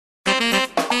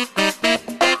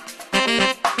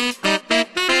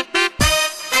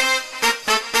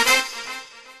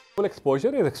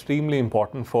exposure is extremely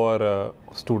important for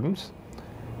students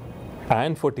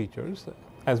and for teachers,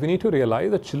 as we need to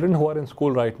realize that children who are in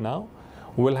school right now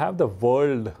will have the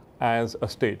world as a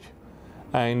stage.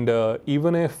 And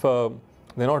even if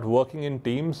they're not working in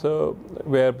teams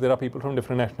where there are people from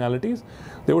different nationalities,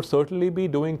 they would certainly be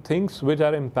doing things which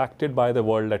are impacted by the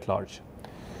world at large.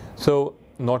 So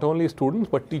not only students,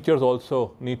 but teachers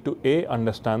also need to A,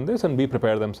 understand this and B,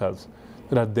 prepare themselves,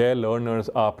 so that their learners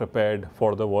are prepared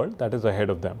for the world that is ahead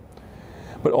of them.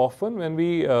 But often when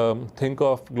we think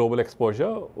of global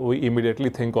exposure, we immediately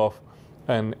think of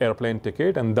an airplane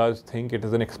ticket and thus think it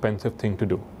is an expensive thing to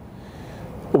do,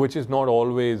 which is not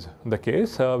always the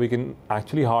case. We can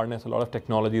actually harness a lot of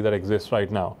technology that exists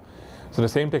right now. So the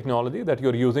same technology that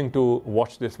you're using to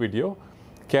watch this video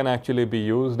can actually be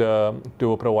used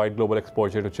to provide global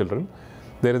exposure to children.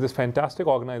 There is this fantastic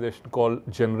organization called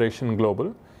Generation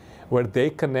Global, where they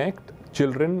connect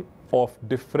children of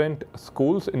different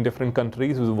schools in different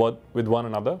countries with one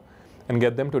another and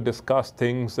get them to discuss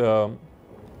things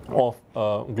of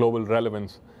global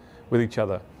relevance with each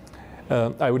other.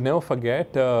 I would never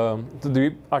forget,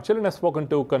 our children have spoken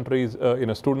to countries,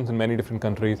 students in many different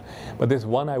countries, but there's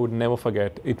one I would never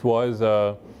forget. It was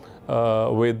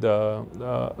with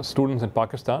students in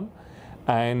Pakistan,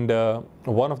 and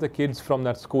one of the kids from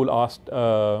that school asked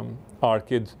our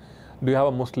kids, "Do you have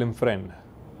a Muslim friend?"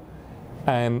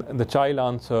 And the child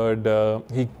answered,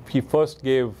 he first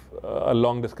gave a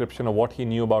long description of what he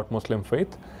knew about Muslim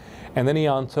faith, and then he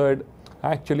answered,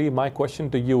 "Actually, my question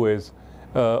to you is,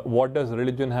 what does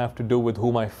religion have to do with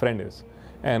who my friend is?"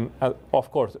 And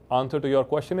of course, answer to your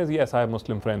question is, yes, I have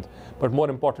Muslim friends. But more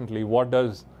importantly, what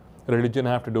does religion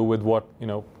have to do with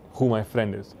who my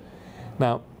friend is?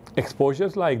 Now,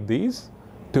 exposures like these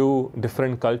to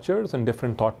different cultures and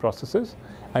different thought processes,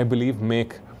 I believe,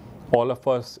 make all of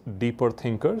us deeper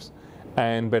thinkers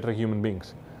and better human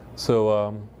beings.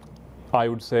 So I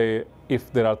would say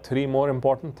if there are three more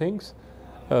important things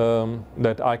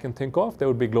that I can think of, there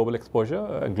would be global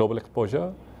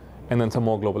exposure, and then some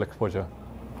more global exposure.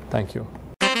 Thank you.